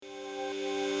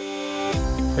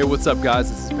Hey, what's up, guys?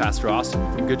 This is Pastor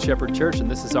Austin from Good Shepherd Church,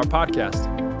 and this is our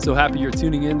podcast. So happy you're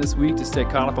tuning in this week to stay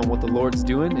caught up on what the Lord's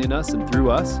doing in us and through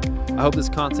us. I hope this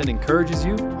content encourages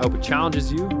you. I hope it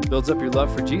challenges you, builds up your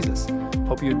love for Jesus.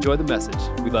 Hope you enjoy the message.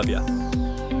 We love you.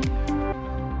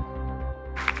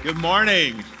 Good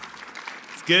morning.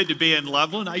 It's good to be in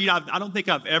Loveland. I don't think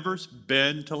I've ever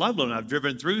been to Loveland. I've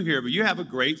driven through here, but you have a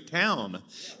great town.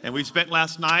 And we spent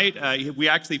last night, we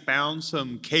actually found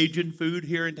some Cajun food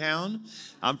here in town.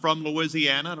 I'm from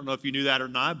Louisiana. I don't know if you knew that or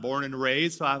not. Born and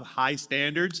raised, so I have high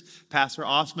standards. Pastor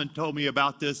Osman told me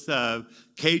about this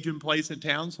Cajun place in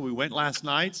town, so we went last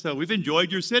night. So we've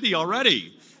enjoyed your city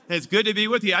already. And it's good to be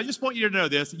with you. I just want you to know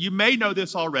this. You may know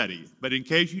this already, but in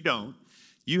case you don't,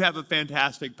 you have a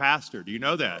fantastic pastor. Do you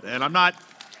know that? And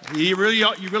you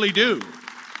really do.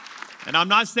 And I'm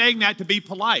not saying that to be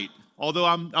polite, although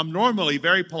I'm normally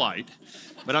very polite.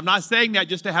 But I'm not saying that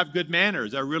just to have good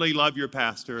manners. I really love your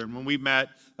pastor. And when we met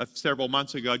several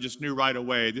months ago, I just knew right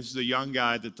away, this is a young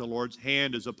guy that the Lord's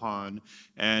hand is upon.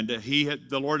 And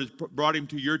the Lord has brought him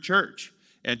to your church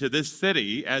and to this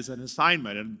city as an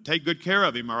assignment. And take good care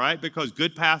of him, all right? Because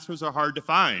good pastors are hard to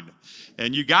find.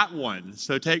 And you got one.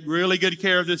 So take really good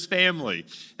care of this family.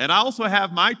 And I also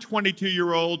have my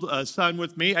 22-year-old son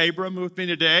with me, Abram, with me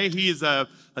today. He is a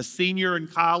senior in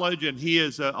college, and he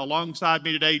is alongside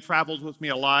me today. He travels with me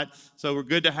a lot. So we're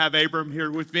good to have Abram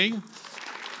here with me.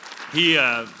 He's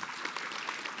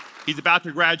about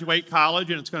to graduate college,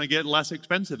 and it's going to get less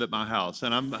expensive at my house.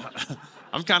 And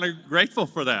I'm kind of grateful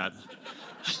for that.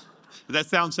 Does that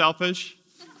sound selfish?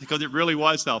 Because it really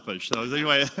was selfish. So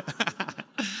anyway,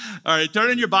 all right,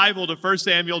 turn in your Bible to 1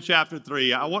 Samuel chapter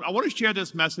 3. I want to share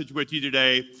this message with you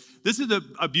today. This is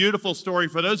a beautiful story.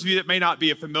 For those of you that may not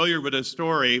be familiar with this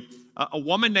story, a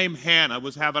woman named Hannah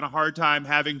was having a hard time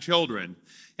having children.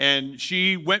 And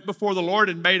she went before the Lord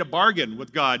and made a bargain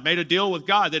with God, made a deal with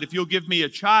God that if you'll give me a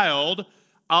child,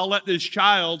 I'll let this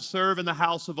child serve in the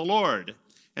house of the Lord.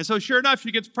 And so sure enough,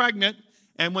 she gets pregnant.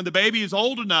 And when the baby is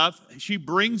old enough, she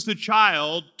brings the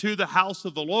child to the house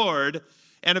of the Lord.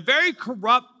 And a very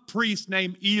corrupt priest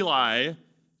named Eli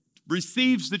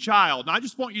receives the child. And I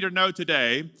just want you to know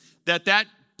today that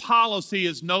policy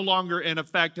is no longer in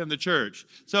effect in the church.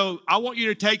 So I want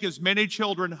you to take as many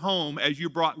children home as you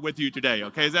brought with you today.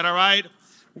 Okay, is that all right?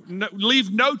 No,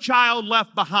 leave no child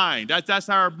left behind. That's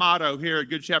our motto here at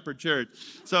Good Shepherd Church.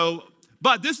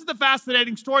 But this is the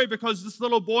fascinating story because this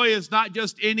little boy is not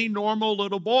just any normal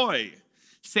little boy.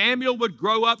 Samuel would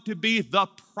grow up to be the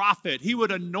prophet. He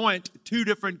would anoint 2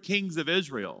 different kings of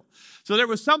Israel. So there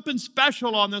was something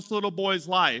special on this little boy's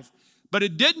life. But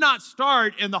it did not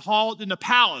start in the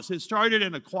palace. It started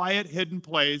in a quiet, hidden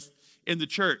place in the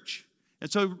church.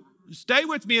 And so stay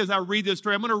with me as I read this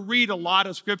story. I'm going to read a lot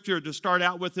of scripture to start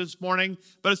out with this morning.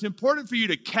 But it's important for you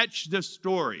to catch this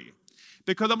story,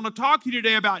 because I'm going to talk to you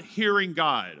today about hearing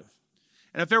God.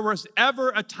 And if there was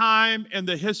ever a time in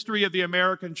the history of the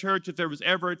American church, if there was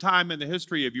ever a time in the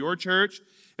history of your church,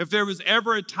 if there was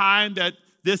ever a time that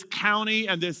this county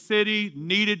and this city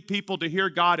needed people to hear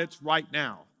God, it's right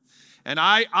now. And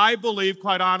I believe,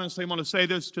 quite honestly, I'm going to say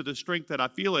this to the strength that I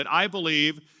feel it, I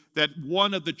believe that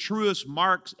one of the truest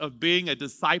marks of being a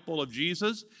disciple of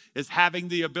Jesus is having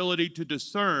the ability to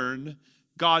discern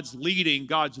God's leading,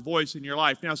 God's voice in your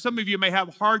life. Now, some of you may have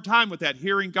a hard time with that,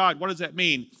 hearing God. What does that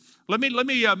mean? Let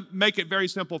me make it very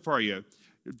simple for you.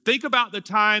 Think about the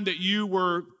time that you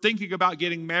were thinking about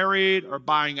getting married or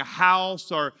buying a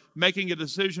house or making a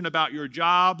decision about your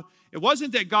job. It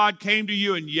wasn't that God came to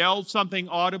you and yelled something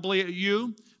audibly at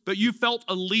you, but you felt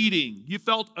a leading. You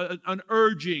felt an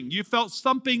urging. You felt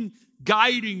something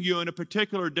guiding you in a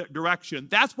particular direction.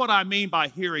 That's what I mean by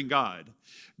hearing God.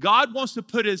 God wants to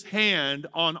put his hand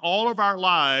on all of our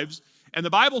lives, and the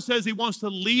Bible says he wants to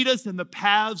lead us in the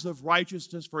paths of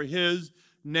righteousness for his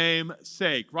name's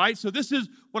sake, right? So this is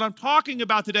what I'm talking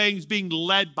about today, is being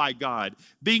led by God,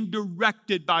 being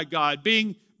directed by God,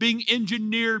 being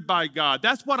engineered by God.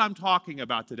 That's what I'm talking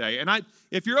about today. And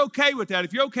if you're okay with that,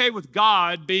 if you're okay with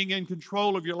God being in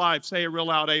control of your life, say a real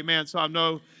loud amen, so I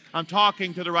know I'm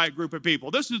talking to the right group of people.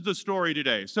 This is the story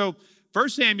today. So 1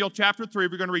 Samuel chapter 3,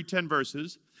 we're going to read 10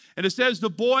 verses. And it says, the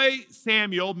boy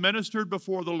Samuel ministered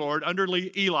before the Lord under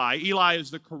Eli. Eli is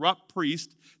the corrupt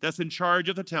priest that's in charge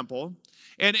of the temple.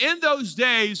 And in those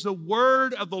days, the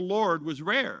word of the Lord was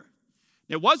rare.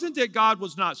 It wasn't that God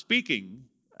was not speaking.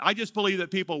 I just believe that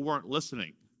people weren't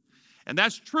listening. And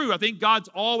that's true. I think God's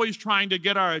always trying to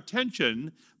get our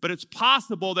attention, but it's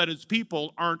possible that his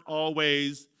people aren't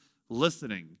always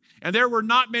listening. And there were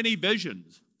not many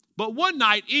visions. But one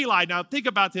night, Eli, now think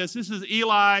about this. This is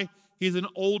Eli. He's an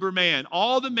older man.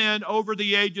 All the men over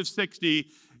the age of 60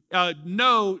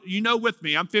 know with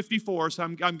me, I'm 54, so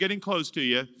I'm getting close to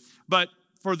you. But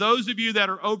for those of you that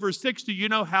are over 60, you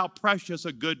know how precious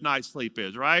a good night's sleep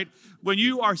is, right? When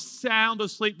you are sound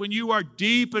asleep, when you are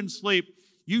deep in sleep,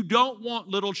 you don't want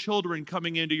little children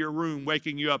coming into your room,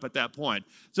 waking you up at that point.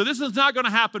 So this is not going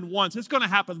to happen once. It's going to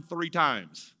happen 3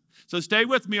 times. So stay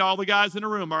with me, all the guys in the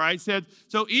room, all right? Said,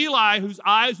 so Eli, whose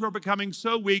eyes were becoming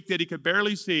so weak that he could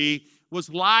barely see, was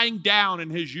lying down in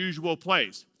his usual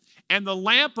place. And the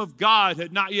lamp of God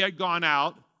had not yet gone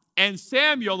out. And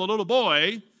Samuel, the little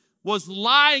boy, was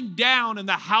lying down in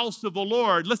the house of the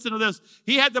Lord. Listen to this.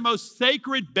 He had the most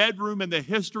sacred bedroom in the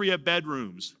history of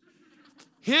bedrooms.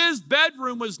 His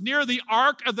bedroom was near the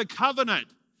Ark of the Covenant.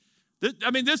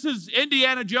 This is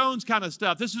Indiana Jones kind of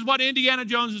stuff. This is what Indiana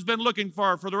Jones has been looking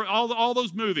for all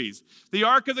those movies. The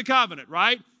Ark of the Covenant,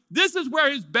 right? This is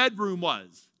where his bedroom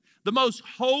was. The most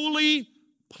holy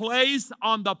place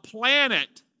on the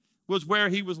planet was where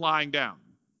he was lying down.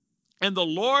 And the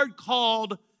Lord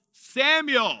called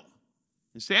Samuel.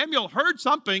 And Samuel heard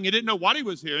something. He didn't know what he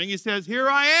was hearing. He says, "Here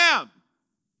I am."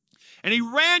 And he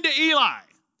ran to Eli.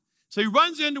 So he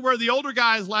runs into where the older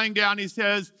guy is lying down. He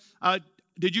says,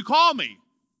 "Did you call me?"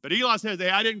 But Eli says, "Hey,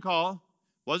 I didn't call.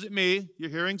 Wasn't me. You're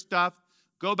hearing stuff.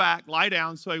 Go back, lie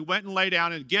down." So he went and lay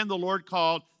down. And again, the Lord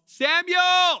called,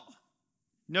 "Samuel!"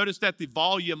 Notice that the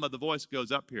volume of the voice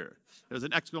goes up here. There's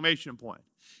an exclamation point.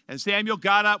 And Samuel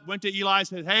got up, went to Eli,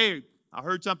 said, "Hey, I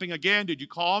heard something again. Did you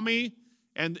call me?"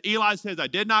 And Eli says, "I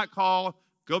did not call.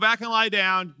 Go back and lie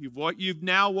down. You've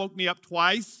now woke me up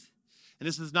twice. And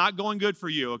this is not going good for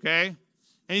you, okay?"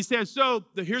 And he says,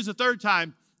 here's the third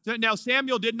time. Now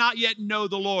Samuel did not yet know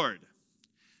the Lord.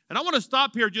 And I want to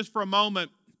stop here just for a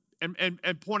moment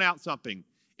and point out something.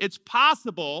 It's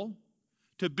possible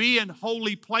to be in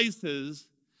holy places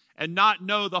and not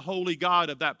know the holy God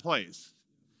of that place.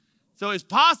 So it's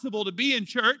possible to be in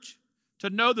church,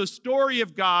 to know the story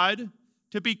of God,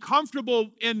 to be comfortable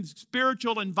in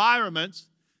spiritual environments,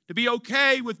 to be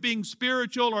okay with being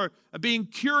spiritual or being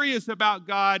curious about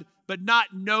God, but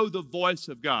not know the voice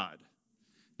of God.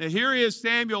 Now here is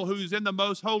Samuel, who's in the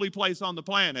most holy place on the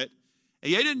planet,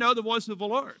 and he didn't know the voice of the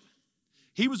Lord.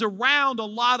 He was around a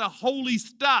lot of holy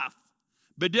stuff,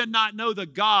 but did not know the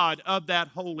God of that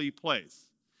holy place.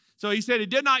 So he said he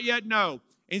did not yet know.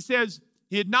 And he says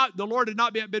the Lord had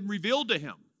not yet been revealed to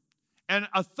him. And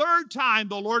a third time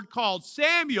the Lord called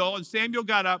Samuel, and Samuel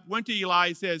got up, went to Eli,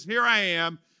 he says, "Here I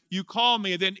am. You call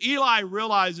me." And then Eli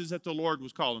realizes that the Lord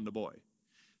was calling the boy.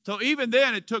 So even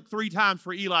then, it took 3 times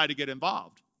for Eli to get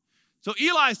involved. So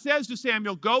Eli says to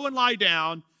Samuel, "Go and lie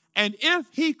down, and if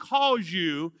he calls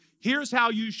you, here's how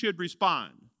you should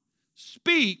respond.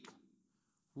 Speak,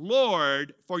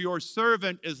 Lord, for your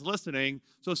servant is listening."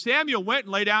 So Samuel went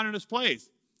and lay down in his place.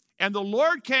 And the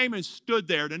Lord came and stood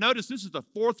there. Now notice this is the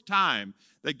 4th time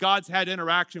that God's had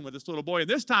interaction with this little boy. And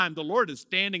this time the Lord is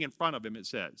standing in front of him, it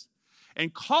says,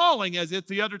 and calling as if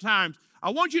the other times. I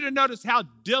want you to notice how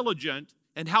diligent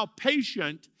and how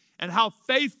patient and how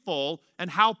faithful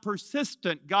and how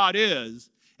persistent God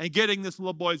is in getting this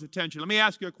little boy's attention. Let me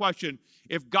ask you a question.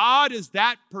 If God is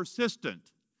that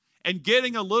persistent in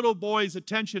getting a little boy's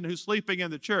attention who's sleeping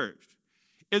in the church,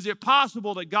 is it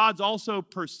possible that God's also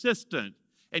persistent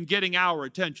in getting our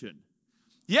attention?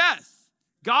 Yes.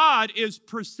 God is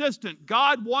persistent.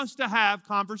 God wants to have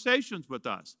conversations with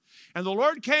us. And the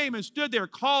Lord came and stood there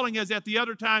calling as at the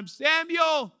other time,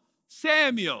 "Samuel,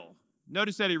 Samuel."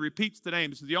 Notice that he repeats the name.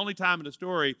 This is the only time in the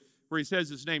story where he says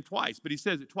his name twice, but he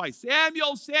says it twice.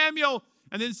 "Samuel, Samuel."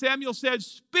 And then Samuel said,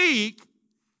 "Speak,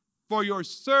 for your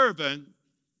servant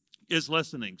is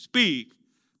listening." Speak,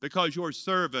 because your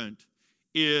servant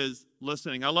is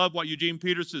listening. I love what Eugene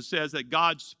Peterson says, that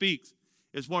God speaks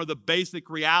is one of the basic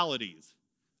realities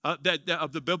of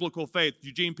the biblical faith.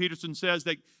 Eugene Peterson says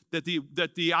that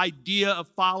the idea of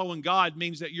following God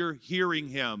means that you're hearing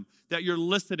him, that you're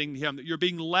listening to him, that you're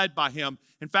being led by him.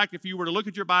 In fact, if you were to look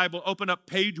at your Bible, open up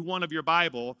page 1 of your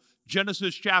Bible,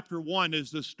 Genesis chapter 1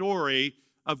 is the story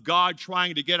of God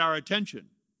trying to get our attention.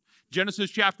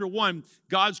 Genesis chapter 1,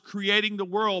 God's creating the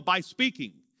world by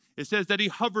speaking. It says that he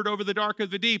hovered over the dark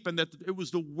of the deep, and that it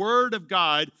was the word of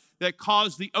God that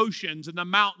caused the oceans and the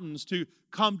mountains to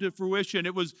come to fruition.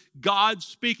 It was God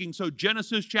speaking. So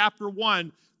Genesis chapter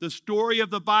 1, the story of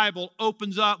the Bible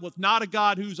opens up with not a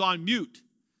God who's on mute.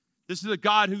 This is a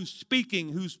God who's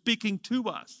speaking to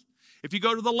us. If you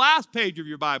go to the last page of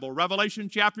your Bible, Revelation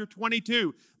chapter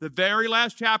 22, the very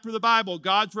last chapter of the Bible,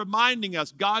 God's reminding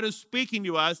us, God is speaking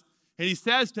to us, and he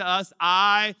says to us,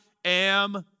 "I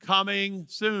am coming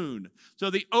soon." So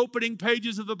the opening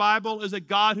pages of the Bible is a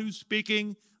God who's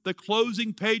speaking. The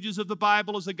closing pages of the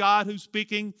Bible is a God who's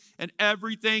speaking, and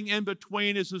everything in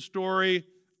between is the story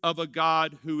of a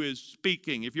God who is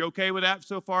speaking. If you're okay with that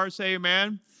so far, say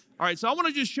amen. All right, so I want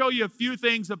to just show you a few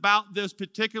things about this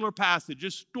particular passage.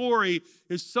 This story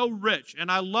is so rich,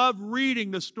 and I love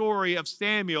reading the story of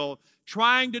Samuel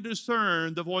trying to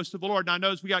discern the voice of the Lord. Now, I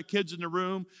notice we got kids in the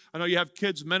room. I know you have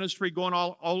kids ministry going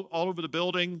all over the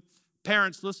building.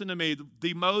 Parents, listen to me.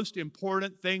 The most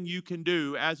important thing you can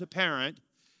do as a parent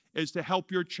is to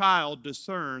help your child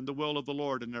discern the will of the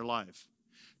Lord in their life,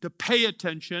 to pay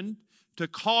attention, to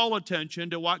call attention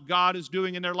to what God is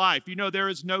doing in their life. You know, there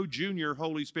is no junior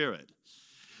Holy Spirit.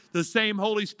 The same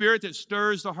Holy Spirit that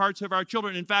stirs the hearts of our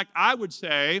children. In fact, I would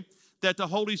say that the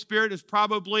Holy Spirit is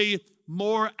probably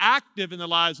more active in the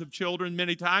lives of children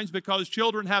many times because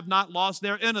children have not lost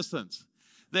their innocence.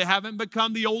 They haven't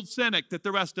become the old cynic that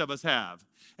the rest of us have.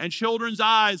 And children's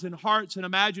eyes and hearts and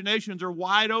imaginations are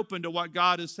wide open to what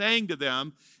God is saying to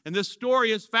them. And this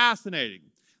story is fascinating.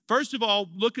 First of all,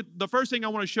 look at the first thing I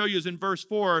want to show you is in verse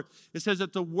 4. It says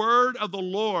that the word of the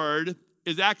Lord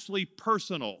is actually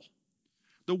personal.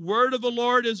 The word of the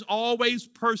Lord is always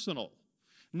personal.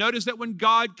 Notice that when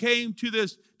God came to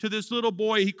this little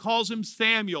boy, he calls him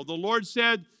Samuel. The Lord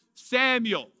said,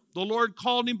 Samuel. The Lord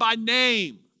called him by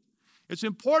name. It's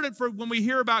important for when we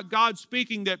hear about God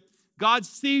speaking that God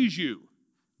sees you.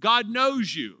 God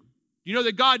knows you. You know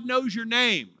that God knows your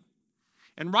name.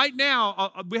 And right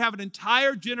now, we have an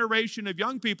entire generation of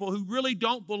young people who really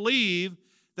don't believe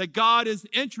that God is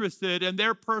interested in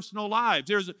their personal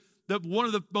lives. One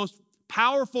of the most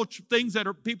powerful things that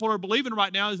people are believing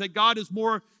right now is that God is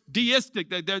more deistic.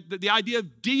 The idea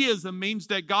of deism means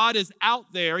that God is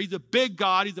out there. He's a big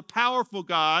God. He's a powerful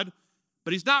God.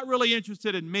 But he's not really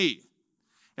interested in me.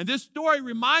 And this story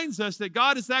reminds us that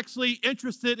God is actually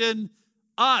interested in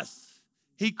us.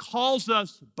 He calls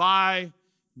us by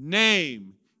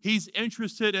name. He's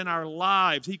interested in our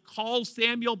lives. He calls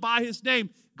Samuel by his name.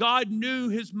 God knew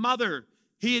his mother.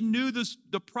 He knew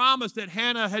the promise that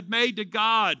Hannah had made to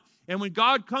God. And when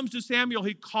God comes to Samuel,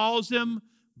 he calls him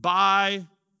by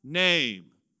name.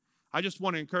 I just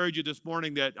want to encourage you this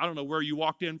morning that I don't know where you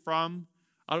walked in from.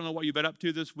 I don't know what you've been up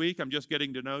to this week. I'm just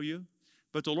getting to know you.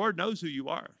 But the Lord knows who you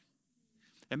are.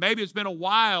 And maybe it's been a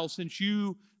while since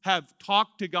you have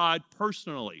talked to God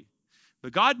personally.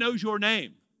 But God knows your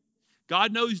name.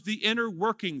 God knows the inner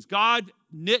workings. God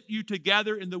knit you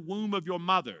together in the womb of your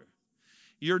mother.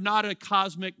 You're not a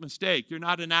cosmic mistake. You're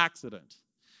not an accident.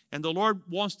 And the Lord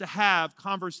wants to have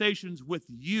conversations with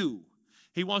you.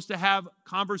 He wants to have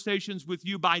conversations with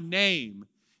you by name.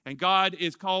 And God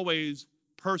is always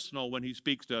personal when he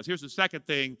speaks to us. Here's the second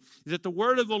thing, is that the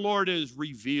word of the Lord is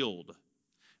revealed.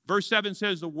 Verse 7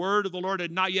 says the word of the Lord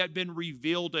had not yet been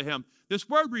revealed to him. This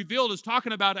word revealed is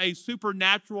talking about a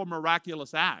supernatural,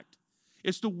 miraculous act.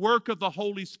 It's the work of the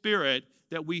Holy Spirit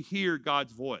that we hear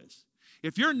God's voice.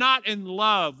 If you're not in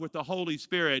love with the Holy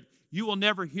Spirit, you will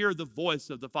never hear the voice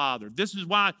of the Father. This is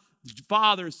why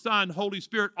Father, Son, Holy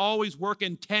Spirit always work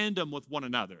in tandem with one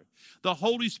another. The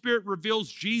Holy Spirit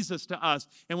reveals Jesus to us.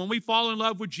 And when we fall in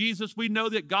love with Jesus, we know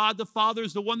that God the Father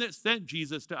is the one that sent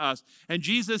Jesus to us. And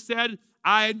Jesus said,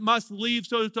 I must leave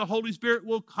so that the Holy Spirit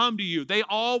will come to you. They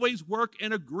always work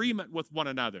in agreement with one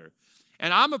another.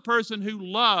 And I'm a person who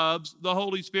loves the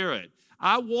Holy Spirit.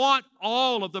 I want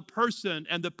all of the person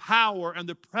and the power and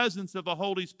the presence of the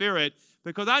Holy Spirit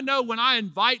because I know when I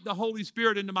invite the Holy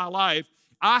Spirit into my life,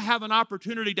 I have an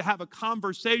opportunity to have a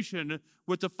conversation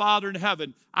with the Father in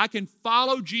heaven. I can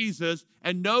follow Jesus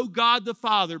and know God the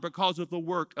Father because of the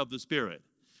work of the Spirit.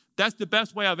 That's the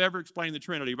best way I've ever explained the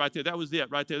Trinity right there. That was it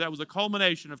right there. That was a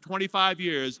culmination of 25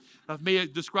 years of me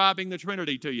describing the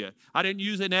Trinity to you. I didn't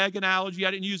use an egg analogy.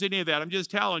 I didn't use any of that. I'm just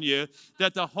telling you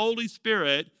that the Holy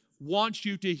Spirit wants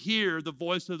you to hear the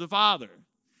voice of the Father.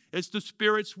 It's the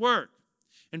Spirit's work.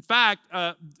 In fact,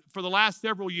 for the last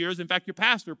several years, in fact, your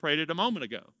pastor prayed it a moment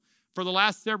ago. For the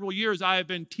last several years, I have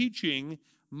been teaching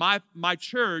my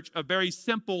church a very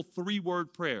simple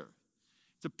 3-word prayer.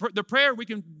 The prayer, we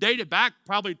can date it back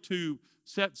probably to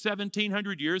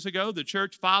 1,700 years ago. The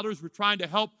church fathers were trying to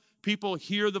help people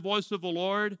hear the voice of the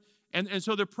Lord. And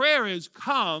so the prayer is,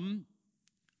 come,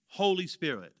 Holy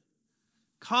Spirit.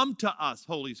 Come to us,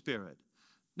 Holy Spirit.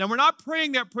 Now, we're not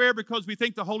praying that prayer because we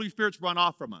think the Holy Spirit's run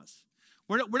off from us.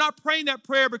 We're not praying that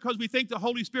prayer because we think the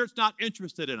Holy Spirit's not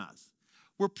interested in us.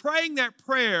 We're praying that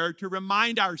prayer to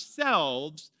remind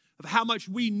ourselves of how much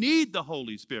we need the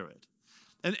Holy Spirit.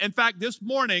 And in fact, this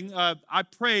morning, I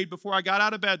prayed before I got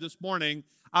out of bed this morning,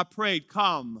 I prayed,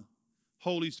 come,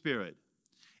 Holy Spirit.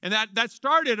 And that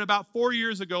started about 4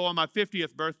 years ago on my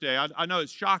 50th birthday. I know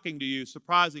it's shocking to you,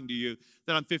 surprising to you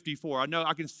that I'm 54. I know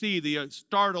I can see the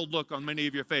startled look on many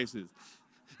of your faces.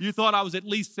 You thought I was at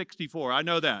least 64. I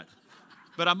know that.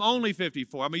 But I'm only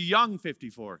 54. I'm a young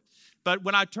 54. But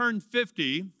when I turned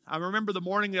 50, I remember the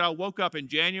morning that I woke up in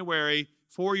January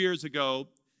 4 years ago,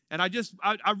 and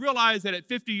I realized that at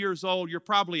 50 years old, you're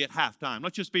probably at halftime.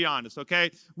 Let's just be honest,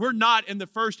 okay? We're not in the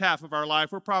first half of our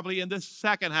life. We're probably in the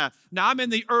second half. Now, I'm in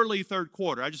the early third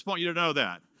quarter. I just want you to know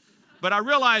that. But I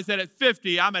realized that at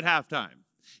 50, I'm at halftime.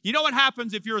 You know what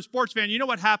happens if you're a sports fan? You know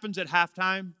what happens at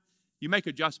halftime? You make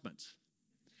adjustments.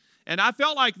 And I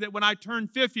felt like that when I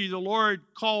turned 50, the Lord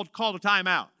called a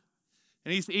timeout.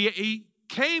 And he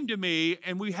came to me,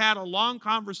 and we had a long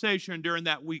conversation during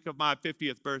that week of my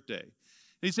 50th birthday.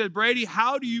 And he said, Brady,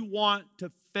 how do you want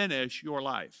to finish your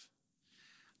life?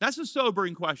 That's a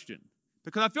sobering question,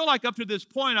 because I feel like up to this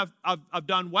point I've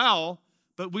done well,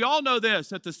 but we all know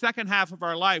this, at the second half of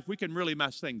our life, we can really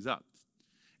mess things up.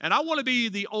 And I want to be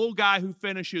the old guy who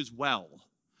finishes well.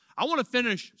 I want to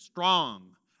finish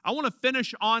strong. I want to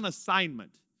finish on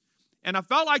assignment. And I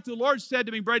felt like the Lord said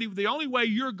to me, Brady, the only way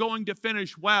you're going to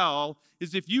finish well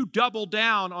is if you double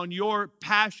down on your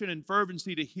passion and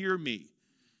fervency to hear me.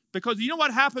 Because you know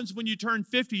what happens when you turn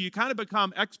 50? You kind of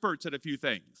become experts at a few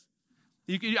things.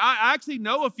 I actually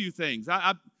know a few things.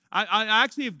 I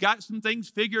actually have got some things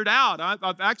figured out.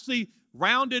 I've actually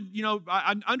rounded,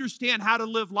 I understand how to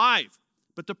live life.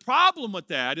 But the problem with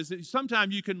that is that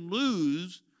sometimes you can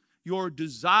lose your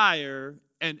desire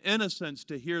and innocence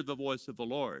to hear the voice of the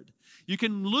Lord. You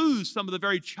can lose some of the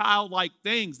very childlike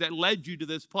things that led you to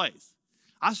this place.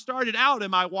 I started out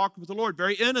in my walk with the Lord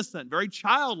very innocent, very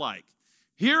childlike,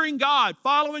 hearing God,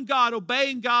 following God,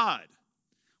 obeying God.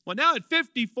 Well, now at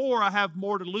 54, I have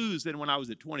more to lose than when I was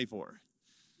at 24.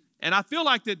 And I feel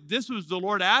like that this was the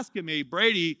Lord asking me,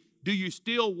 Brady, do you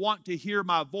still want to hear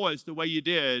my voice the way you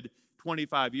did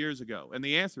 25 years ago? And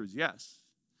the answer is yes.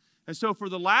 And so for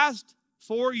the last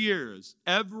 4 years,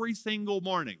 every single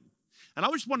morning, and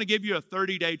I just want to give you a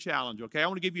 30-day challenge, okay?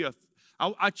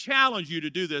 I challenge you to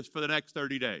do this for the next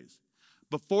 30 days.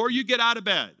 Before you get out of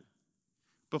bed,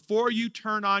 before you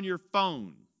turn on your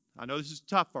phone, I know this is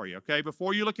tough for you, okay?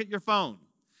 Before you look at your phone,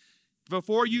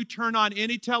 before you turn on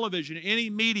any television, any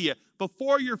media,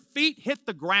 before your feet hit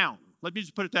the ground, let me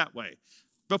just put it that way,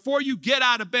 before you get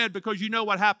out of bed, because you know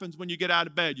what happens when you get out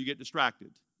of bed, you get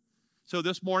distracted. So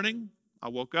this morning, I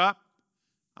woke up,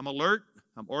 I'm alert,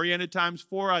 I'm oriented times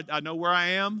 4, I know where I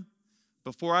am.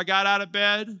 Before I got out of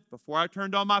bed, before I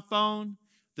turned on my phone,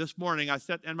 this morning I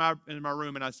sat in my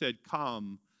room and I said,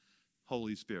 come,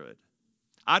 Holy Spirit.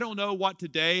 I don't know what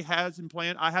today has in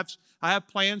plan. I have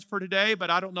plans for today, but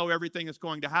I don't know everything that's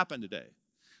going to happen today.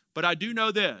 But I do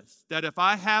know this, that if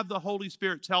I have the Holy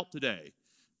Spirit's help today,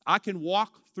 I can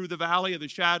walk through the valley of the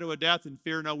shadow of death and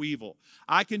fear no evil.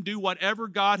 I can do whatever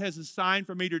God has assigned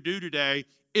for me to do today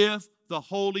if the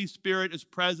Holy Spirit is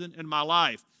present in my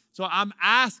life. So I'm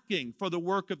asking for the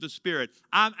work of the Spirit.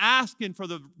 I'm asking for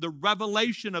the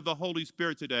revelation of the Holy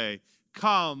Spirit today.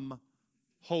 Come,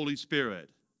 Holy Spirit.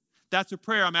 That's a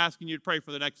prayer I'm asking you to pray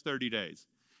for the next 30 days.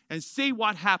 And see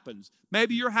what happens.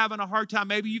 Maybe you're having a hard time.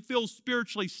 Maybe you feel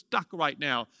spiritually stuck right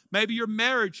now. Maybe your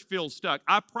marriage feels stuck.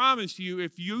 I promise you,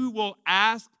 if you will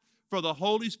ask for the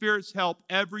Holy Spirit's help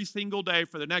every single day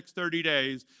for the next 30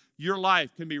 days, your life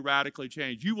can be radically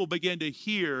changed. You will begin to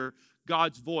hear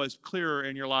God's voice clearer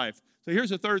in your life. So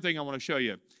here's the third thing I want to show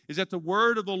you, is that the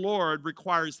word of the Lord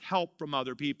requires help from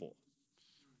other people.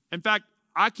 In fact,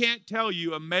 I can't tell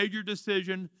you a major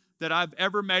decision that I've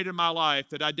ever made in my life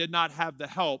that I did not have the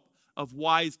help of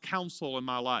wise counsel in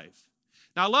my life.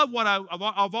 Now, I love what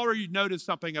I've already noticed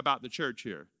something about the church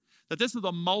here, that this is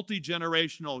a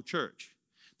multi-generational church.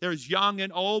 There's young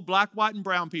and old, black, white, and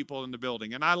brown people in the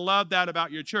building, and I love that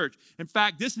about your church. In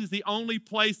fact, this is the only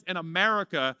place in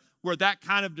America where that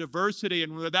kind of diversity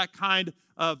and where that kind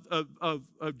of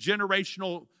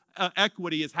generational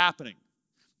equity is happening.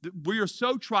 We are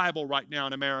so tribal right now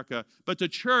in America, but the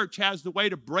church has the way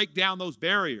to break down those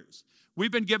barriers. We've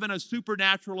been given a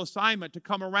supernatural assignment to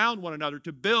come around one another,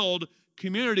 to build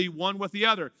community one with the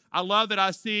other. I love that I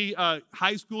see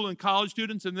high school and college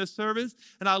students in this service,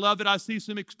 and I love that I see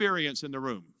some experience in the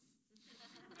room.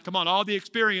 Come on, all the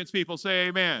experienced people say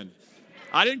amen.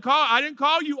 I didn't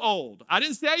call you old. I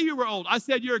didn't say you were old. I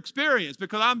said you're experienced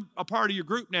because I'm a part of your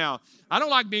group now. I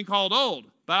don't like being called old,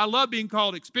 but I love being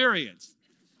called experienced.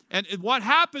 And what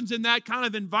happens in that kind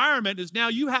of environment is now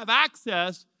you have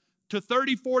access to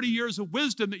 30, 40 years of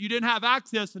wisdom that you didn't have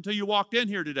access until you walked in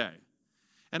here today.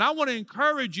 And I want to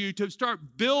encourage you to start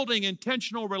building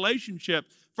intentional relationship.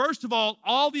 First of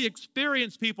all the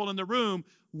experienced people in the room,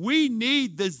 we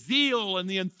need the zeal and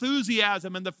the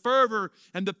enthusiasm and the fervor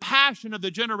and the passion of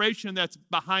the generation that's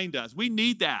behind us. We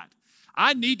need that.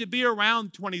 I need to be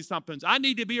around 20-somethings. I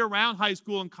need to be around high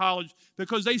school and college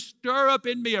because they stir up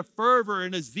in me a fervor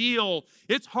and a zeal.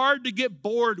 It's hard to get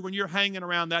bored when you're hanging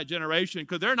around that generation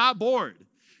because they're not bored.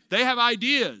 They have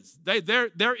ideas.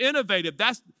 They're innovative.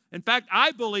 In fact,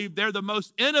 I believe they're the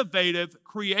most innovative,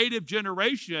 creative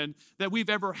generation that we've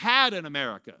ever had in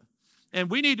America. And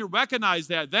we need to recognize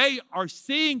that they are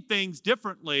seeing things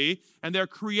differently and they're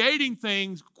creating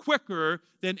things quicker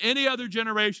than any other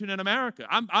generation in America.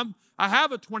 I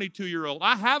have a 22-year-old.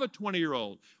 I have a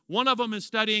 20-year-old. One of them is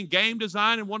studying game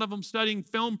design and one of them studying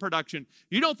film production.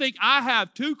 You don't think I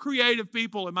have two creative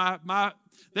people in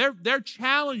they're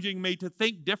challenging me to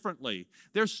think differently.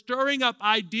 They're stirring up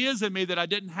ideas in me that I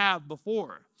didn't have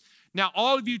before. Now,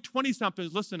 all of you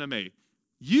 20-somethings, listen to me.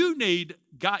 You need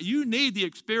the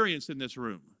experience in this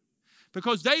room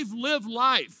because they've lived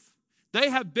life. They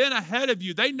have been ahead of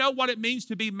you. They know what it means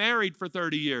to be married for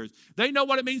 30 years. They know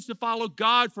what it means to follow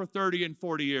God for 30 and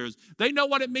 40 years. They know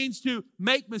what it means to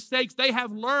make mistakes. They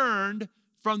have learned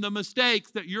from the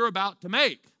mistakes that you're about to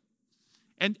make.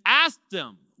 And ask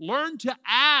them. Learn to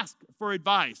ask for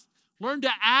advice. Learn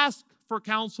to ask for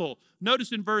counsel.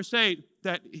 Notice in verse 8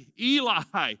 that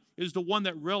Eli is the one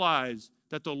that realized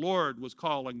that the Lord was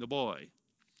calling the boy.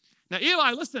 Now,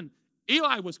 Eli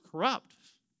was corrupt.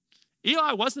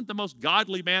 Eli wasn't the most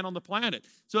godly man on the planet.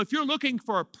 So if you're looking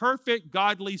for a perfect,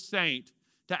 godly saint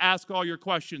to ask all your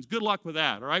questions, good luck with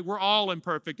that, all right? We're all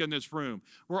imperfect in this room.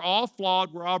 We're all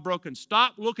flawed. We're all broken.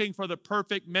 Stop looking for the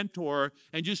perfect mentor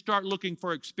and just start looking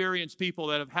for experienced people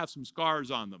that have some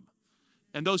scars on them.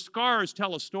 And those scars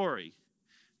tell a story.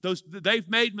 They've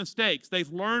made mistakes. They've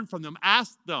learned from them.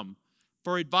 Ask them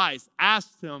for advice.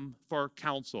 Ask them for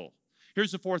counsel.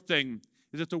 Here's the fourth thing,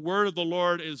 is that the word of the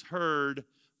Lord is heard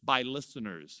by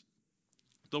listeners.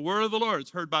 The word of the Lord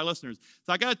is heard by listeners.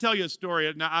 So I got to tell you a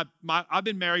story. Now, I've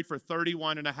been married for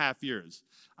 31 and a half years.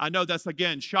 I know that's,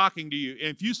 again, shocking to you.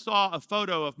 If you saw a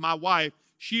photo of my wife,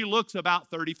 she looks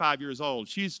about 35 years old.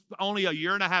 She's only a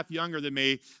year and a half younger than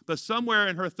me, but somewhere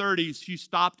in her 30s, she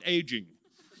stopped aging.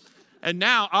 And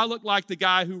now I look like the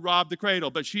guy who robbed the cradle,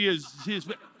 but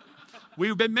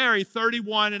we've been married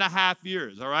 31 and a half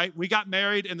years, all right? We got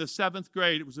married in the 7th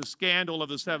grade. It was a scandal of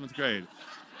the 7th grade.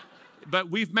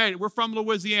 But we've made it. We're from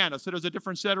Louisiana, so there's a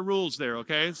different set of rules there,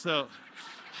 okay? So,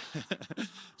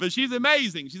 but she's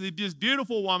amazing. She's this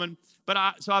beautiful woman.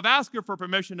 But so I've asked her for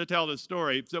permission to tell this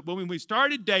story. So when we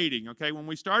started dating,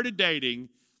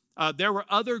 there were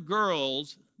other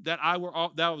girls that I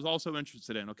was also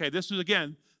interested in, okay? This was,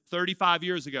 again, 35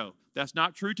 years ago. That's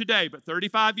not true today, but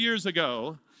 35 years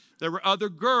ago, there were other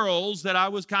girls that I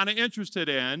was kind of interested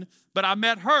in, but I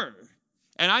met her.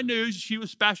 And I knew she was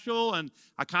special, and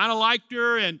I kind of liked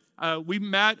her, and we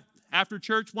met after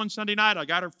church one Sunday night. I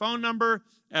got her phone number.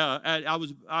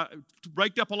 I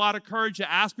raked up a lot of courage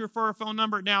to ask her for her phone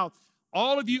number. Now,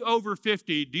 all of you over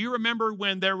 50, do you remember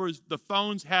when the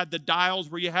phones had the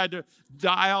dials where you had to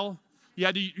dial? You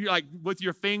had to, like, with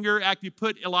your finger, you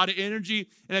put a lot of energy,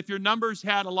 and if your numbers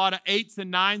had a lot of 8s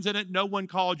and 9s in it, no one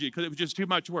called you because it was just too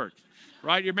much work.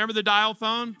 Right? You remember the dial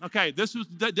phone? Okay,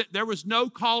 there was no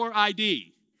caller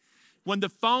ID. When the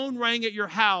phone rang at your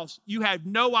house, you had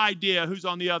no idea who's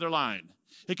on the other line.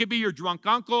 It could be your drunk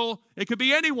uncle. It could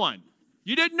be anyone.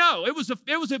 You didn't know. It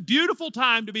was a beautiful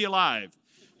time to be alive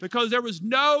because there was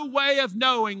no way of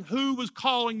knowing who was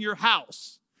calling your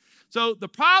house. So the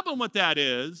problem with that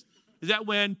is that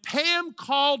when Pam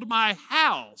called my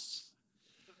house,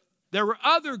 there were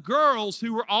other girls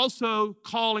who were also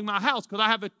calling my house because I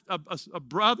have a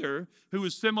brother who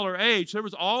was similar age. There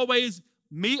was always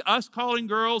us calling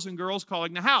girls and girls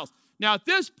calling the house. Now, at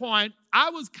this point, I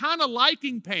was kind of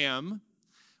liking Pam,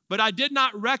 but I did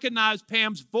not recognize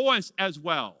Pam's voice as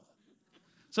well.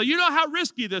 So you know how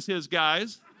risky this is,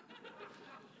 guys.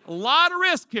 A lot of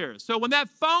risk here. So when that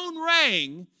phone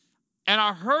rang and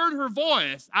I heard her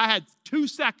voice, I had 2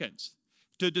 seconds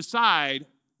to decide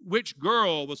which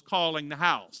girl was calling the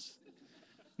house.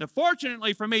 Now,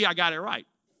 fortunately for me, I got it right.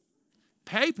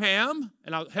 Hey, Pam.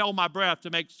 And I held my breath to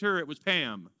make sure it was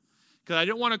Pam because I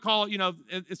didn't want to call,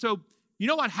 So, you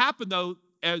know what happened, though,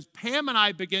 as Pam and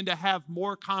I began to have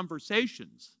more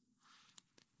conversations,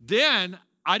 then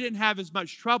I didn't have as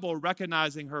much trouble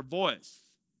recognizing her voice.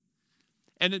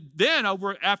 And then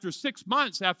after 6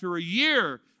 months, after a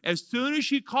year, as soon as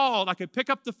she called, I could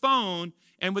pick up the phone,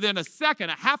 and within a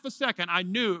half a second, I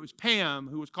knew it was Pam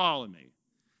who was calling me.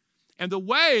 And the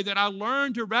way that I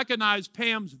learned to recognize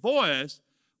Pam's voice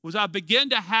was I began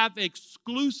to have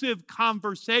exclusive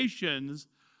conversations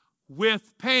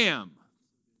with Pam.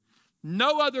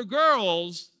 No other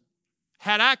girls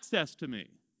had access to me.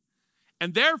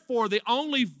 And therefore, the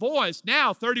only voice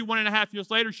now, 31 and a half years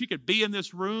later, she could be in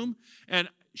this room and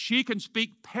she can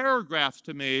speak paragraphs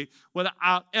to me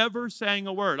without ever saying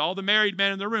a word. All the married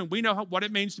men in the room, we know what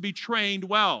it means to be trained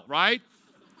well, right?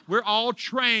 We're all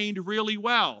trained really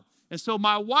well. And so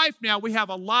my wife now, we have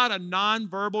a lot of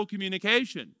nonverbal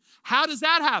communication. How does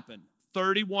that happen?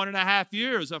 31 and a half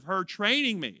years of her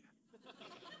training me.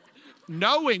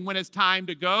 Knowing when it's time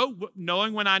to go,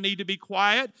 knowing when I need to be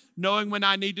quiet, knowing when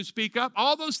I need to speak up,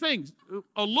 all those things.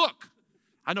 A look,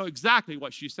 I know exactly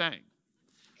what she's saying.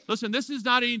 Listen, this is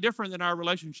not any different than our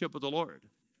relationship with the Lord.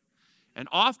 And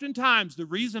oftentimes, the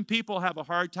reason people have a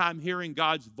hard time hearing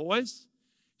God's voice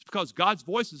is because God's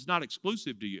voice is not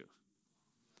exclusive to you.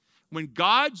 When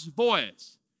God's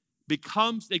voice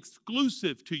becomes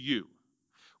exclusive to you,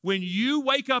 when you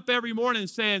wake up every morning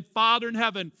saying, Father in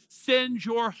heaven, send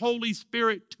your Holy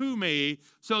Spirit to me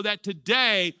so that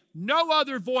today no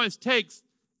other voice takes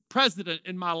precedent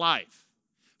in my life.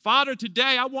 Father,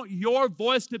 today I want your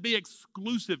voice to be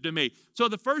exclusive to me. So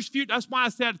that's why I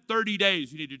said 30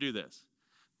 days you need to do this.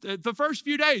 The first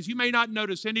few days, you may not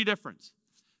notice any difference.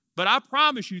 But I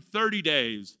promise you 30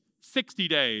 days, 60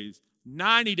 days,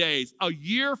 90 days, a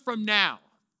year from now,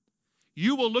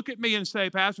 you will look at me and say,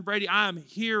 Pastor Brady, I am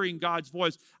hearing God's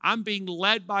voice. I'm being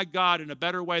led by God in a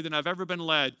better way than I've ever been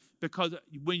led, because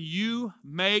when you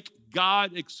make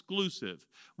God exclusive,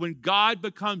 when God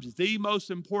becomes the most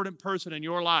important person in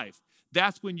your life,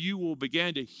 that's when you will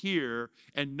begin to hear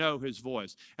and know his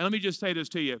voice. And let me just say this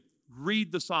to you.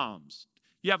 Read the Psalms.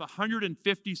 You have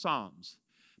 150 Psalms.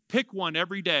 Pick one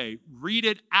every day. Read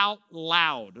it out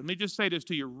loud. Let me just say this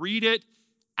to you. Read it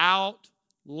out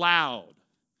loud.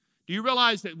 Do you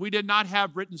realize that we did not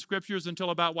have written scriptures until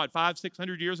about,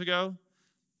 500-600 years ago?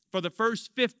 For the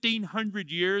first 1,500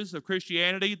 years of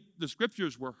Christianity, the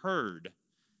scriptures were heard.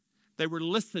 They were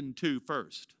listened to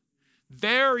first.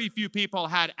 Very few people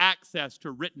had access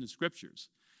to written scriptures.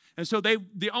 And so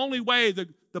the only way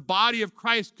the body of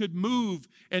Christ could move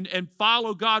and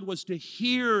follow God was to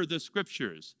hear the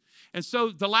scriptures. And so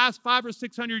the last 500 or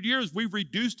 600 years, we've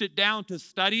reduced it down to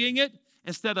studying it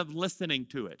instead of listening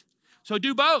to it. So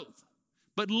do both,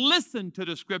 but listen to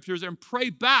the scriptures and pray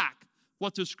back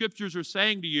what the scriptures are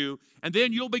saying to you, and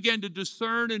then you'll begin to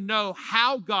discern and know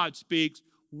how God speaks,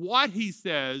 what he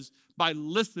says, by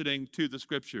listening to the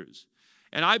scriptures.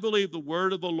 And I believe the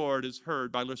word of the Lord is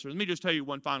heard by listeners. Let me just tell you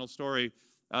one final story.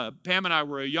 Pam and I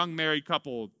were a young married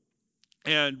couple,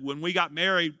 and when we got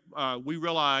married, we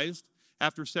realized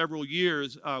after several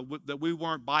years that we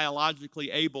weren't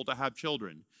biologically able to have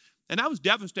children. And that was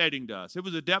devastating to us. It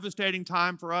was a devastating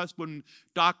time for us when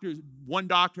one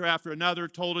doctor after another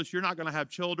told us, you're not going to have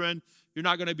children. You're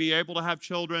not going to be able to have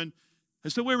children.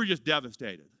 And so we were just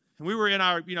devastated. And we were in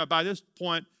our, by this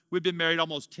point, we'd been married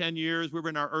almost 10 years. We were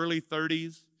in our early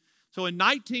 30s. So in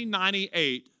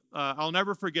 1998, I'll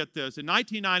never forget this. In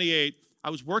 1998, I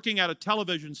was working at a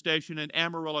television station in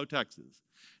Amarillo, Texas.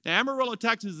 Now, Amarillo,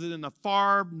 Texas is in the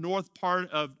far north part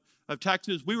of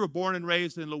Texas. We were born and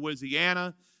raised in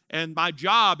Louisiana. And my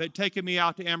job had taken me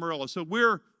out to Amarillo. So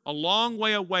we're a long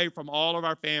way away from all of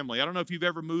our family. I don't know if you've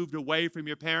ever moved away from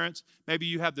your parents. Maybe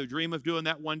you have the dream of doing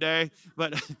that one day.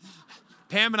 But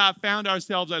Pam and I found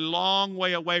ourselves a long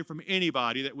way away from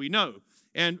anybody that we know.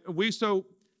 And we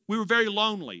were very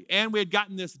lonely. And we had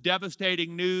gotten this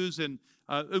devastating news. And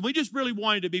we just really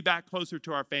wanted to be back closer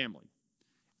to our family.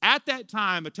 At that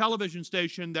time, a television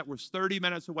station that was 30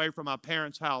 minutes away from my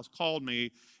parents' house called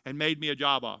me and made me a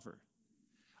job offer.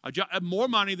 More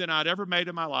money than I'd ever made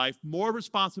in my life, more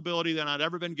responsibility than I'd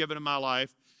ever been given in my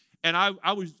life. And I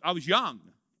was young.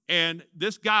 And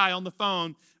this guy on the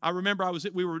phone, I remember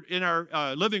we were in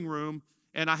our living room,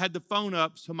 and I had the phone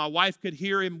up so my wife could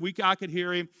hear him, I could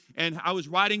hear him, and I was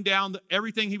writing down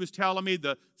everything he was telling me,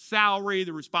 the salary,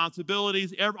 the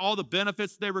responsibilities, all the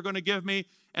benefits they were going to give me.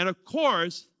 And of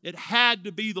course, it had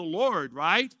to be the Lord,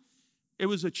 right? It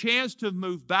was a chance to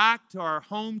move back to our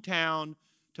hometown,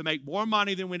 to make more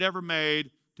money than we'd ever made,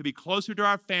 to be closer to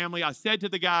our family. I said to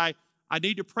the guy, I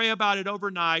need to pray about it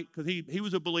overnight, because he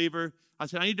was a believer. I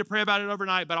said, I need to pray about it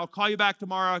overnight, but I'll call you back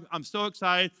tomorrow. I'm so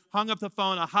excited. Hung up the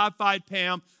phone. I high-fived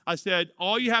Pam. I said,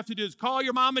 all you have to do is call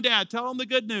your mom and dad. Tell them the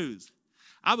good news.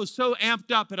 I was so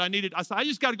amped up that I said, I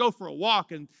just got to go for a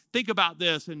walk and think about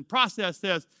this and process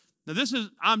this. Now,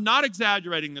 I'm not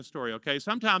exaggerating this story, okay?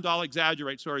 Sometimes I'll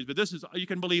exaggerate stories, but you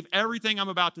can believe everything I'm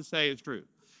about to say is true.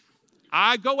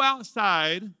 I go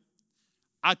outside.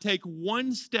 I take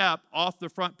one step off the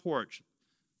front porch,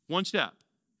 one step,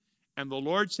 and the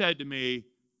Lord said to me,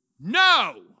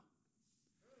 no.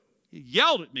 He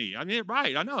yelled at me. I mean,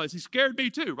 right, I know. He scared me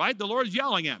too, right? The Lord's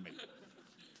yelling at me.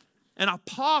 And I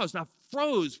paused. I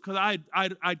froze because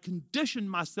I'd conditioned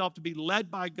myself to be led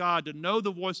by God, to know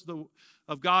the voice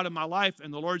of God in my life.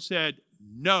 And the Lord said,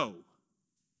 no.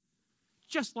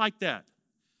 Just like that.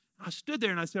 I stood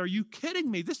there and I said, are you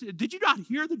kidding me? Did you not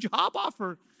hear the job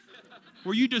offer?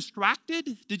 Were you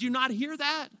distracted? Did you not hear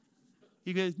that?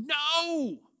 He goes,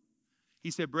 no.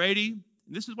 He said, Brady,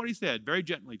 and this is what he said very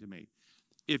gently to me.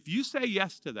 If you say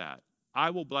yes to that, I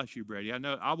will bless you, Brady. I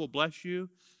know I will bless you.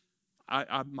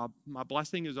 My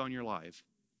blessing is on your life.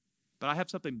 But I have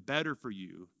something better for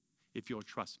you if you'll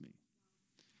trust me.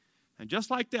 And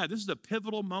just like that, this is a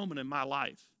pivotal moment in my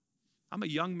life. I'm a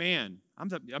young man. I'm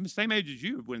the same age as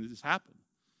you when this happened.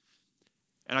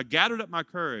 And I gathered up my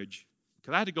courage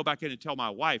because I had to go back in and tell my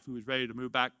wife, who was ready to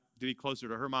move back to be closer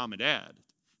to her mom and dad,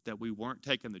 that we weren't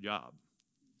taking the job.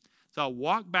 So I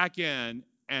walked back in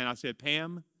and I said,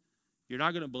 Pam, you're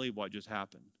not going to believe what just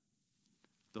happened.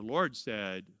 The Lord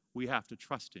said, we have to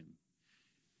trust him.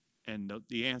 And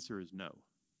the answer is no.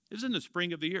 It was in the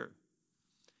spring of the year.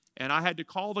 And I had to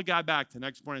call the guy back the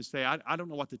next morning and say, I don't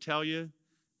know what to tell you.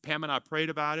 Pam and I prayed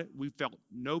about it. We felt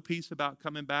no peace about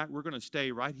coming back. We're going to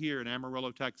stay right here in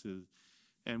Amarillo, Texas.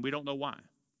 And we don't know why.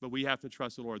 But we have to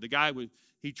trust the Lord. The guy,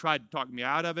 he tried to talk me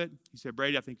out of it. He said,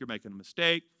 Brady, I think you're making a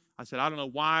mistake. I said, I don't know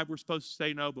why we're supposed to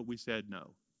say no, but we said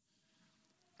no.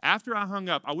 After I hung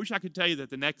up, I wish I could tell you that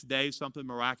the next day something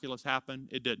miraculous happened.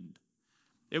 It didn't.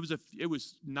 It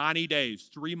was 90 days,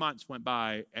 3 months went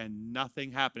by, and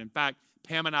nothing happened. In fact,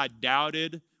 Pam and I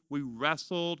doubted. We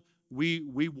wrestled.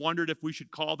 We wondered if we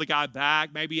should call the guy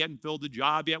back. Maybe he hadn't filled the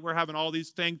job yet. We're having all these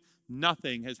things.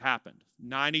 Nothing has happened.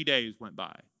 90 days went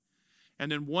by.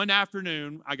 And then one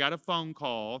afternoon, I got a phone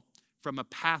call from a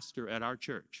pastor at our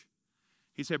church.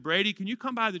 He said, Brady, can you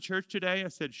come by the church today? I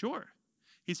said, sure.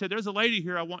 He said, there's a lady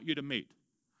here I want you to meet.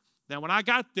 Now, when I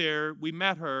got there, we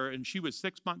met her, and she was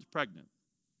 6 months pregnant.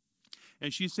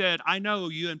 And she said, I know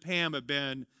you and Pam have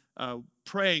been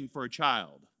praying for a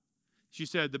child. She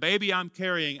said, the baby I'm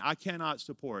carrying, I cannot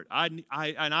support. This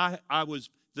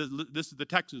is the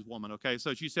Texas woman, okay?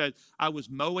 So she said, I was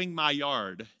mowing my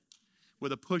yard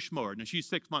with a push mower. Now, she's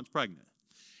 6 months pregnant.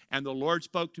 And the Lord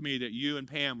spoke to me that you and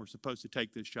Pam were supposed to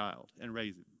take this child and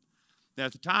raise him. Now,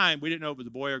 at the time, we didn't know if it was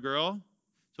a boy or girl.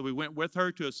 So we went with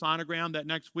her to a sonogram that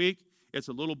next week. It's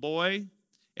a little boy.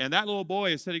 And that little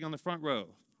boy is sitting on the front row.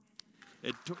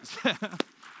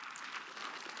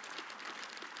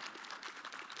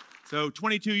 So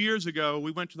 22 years ago,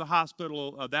 we went to the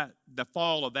hospital the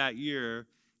fall of that year,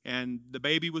 and the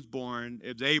baby was born.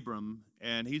 It was Abram,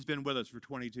 and he's been with us for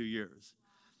 22 years.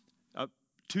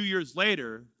 2 years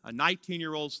later, a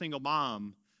 19-year-old single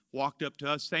mom walked up to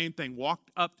us, same thing,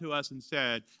 walked up to us and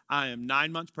said, I am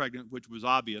 9 months pregnant, which was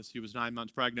obvious. She was 9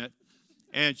 months pregnant.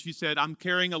 And she said, I'm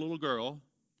carrying a little girl.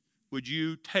 Would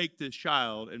you take this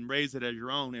child and raise it as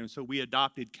your own? And so we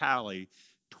adopted Callie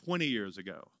 20 years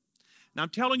ago. Now, I'm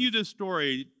telling you this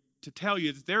story to tell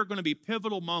you that there are going to be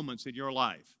pivotal moments in your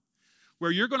life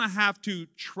where you're going to have to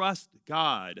trust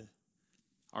God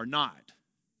or not.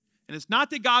 And it's not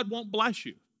that God won't bless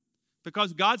you,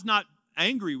 because God's not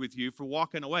angry with you for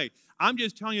walking away. I'm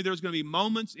just telling you there's going to be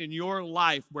moments in your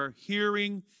life where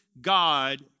hearing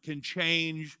God can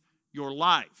change your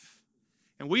life.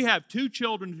 And we have 2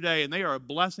 children today, and they are a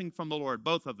blessing from the Lord,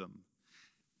 both of them,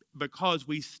 because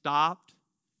we stopped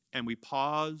and we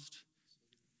paused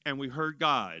and we heard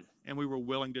God and we were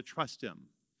willing to trust him.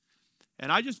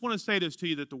 And I just want to say this to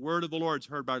you, that the word of the Lord is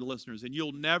heard by the listeners, and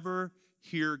you'll never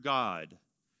hear God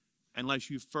unless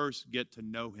you first get to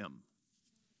know him.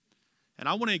 And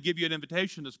I want to give you an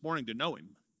invitation this morning to know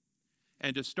him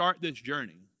and to start this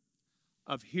journey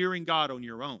of hearing God on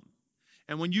your own.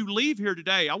 And when you leave here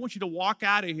today, I want you to walk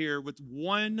out of here with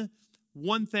one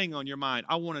thing on your mind.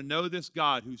 I want to know this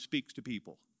God who speaks to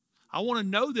people. I want to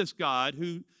know this God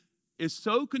who is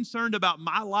so concerned about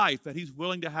my life that he's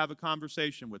willing to have a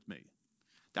conversation with me.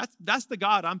 That's the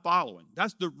God I'm following.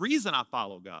 That's the reason I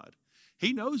follow God.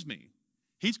 He knows me.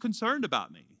 He's concerned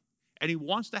about me. And he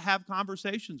wants to have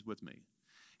conversations with me.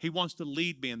 He wants to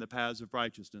lead me in the paths of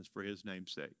righteousness for his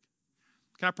name's sake.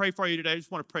 Can I pray for you today? I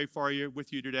just want to pray for you,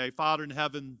 with you today. Father in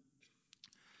heaven,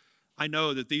 I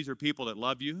know that these are people that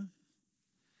love you.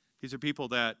 These are people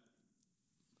that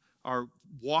are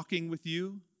walking with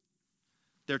you.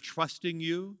 They're trusting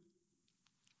you.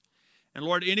 And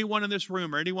Lord, anyone in this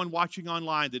room or anyone watching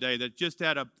online today that just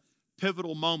had a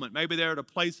pivotal moment, maybe they're at a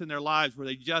place in their lives where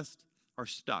they just are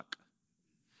stuck.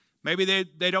 Maybe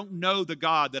they don't know the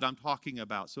God that I'm talking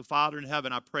about. So Father in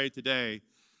heaven, I pray today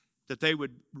that they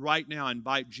would right now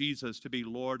invite Jesus to be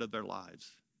Lord of their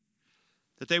lives.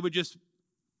 That they would just,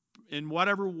 in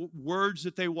whatever words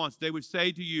that they want, they would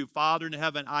say to you, Father in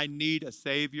heaven, I need a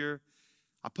Savior.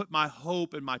 I put my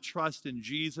hope and my trust in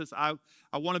Jesus. I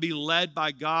want to be led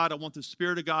by God. I want the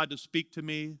Spirit of God to speak to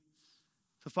me.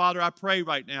 So Father, I pray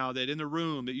right now that in the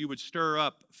room that you would stir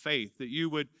up faith, that you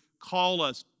would call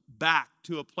us back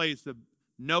to a place of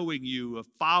knowing you, of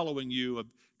following you, of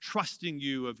trusting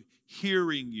you, of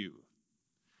hearing you.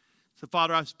 So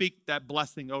Father, I speak that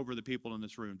blessing over the people in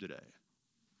this room today.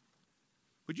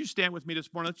 Would you stand with me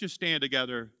this morning? Let's just stand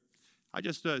together. I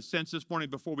just sense this morning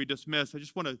before we dismiss, I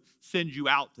just want to send you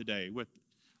out today with,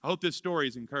 I hope this story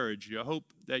has encouraged you. I hope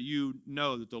that you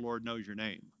know that the Lord knows your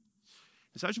name.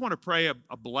 And so I just want to pray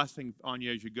a blessing on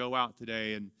you as you go out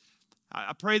today. And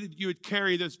I pray that you would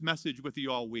carry this message with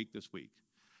you all week this week.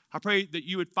 I pray that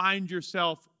you would find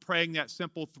yourself praying that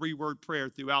simple 3-word prayer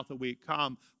throughout the week.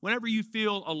 Come, whenever you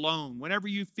feel alone, whenever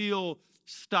you feel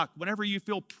stuck, whenever you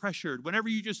feel pressured, whenever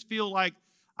you just feel like,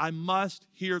 I must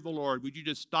hear the Lord, would you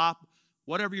just stop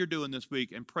whatever you're doing this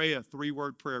week and pray a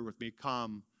 3-word prayer with me?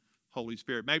 Come, Holy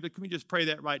Spirit. Maybe can we just pray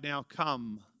that right now?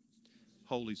 Come,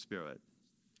 Holy Spirit.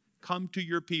 Come to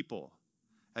your people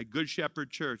at Good Shepherd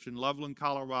Church in Loveland,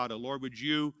 Colorado. Lord, would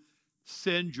you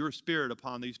send your Spirit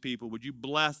upon these people? Would you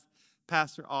bless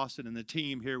Pastor Austin and the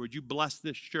team here? Would you bless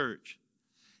this church?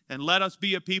 And let us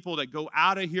be a people that go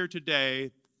out of here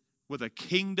today with a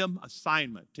kingdom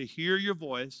assignment to hear your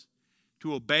voice,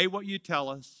 to obey what you tell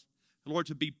us, Lord,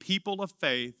 to be people of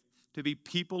faith, to be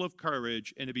people of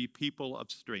courage, and to be people of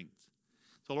strength.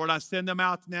 So, Lord, I send them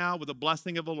out now with the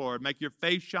blessing of the Lord. Make your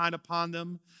face shine upon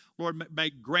them. Lord,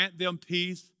 grant them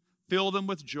peace. Fill them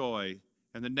with joy.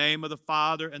 In the name of the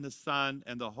Father, and the Son,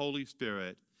 and the Holy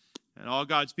Spirit. And all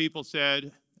God's people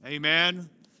said, amen.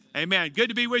 Amen. Good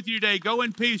to be with you today. Go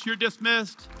in peace. You're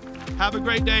dismissed. Have a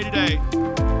great day today.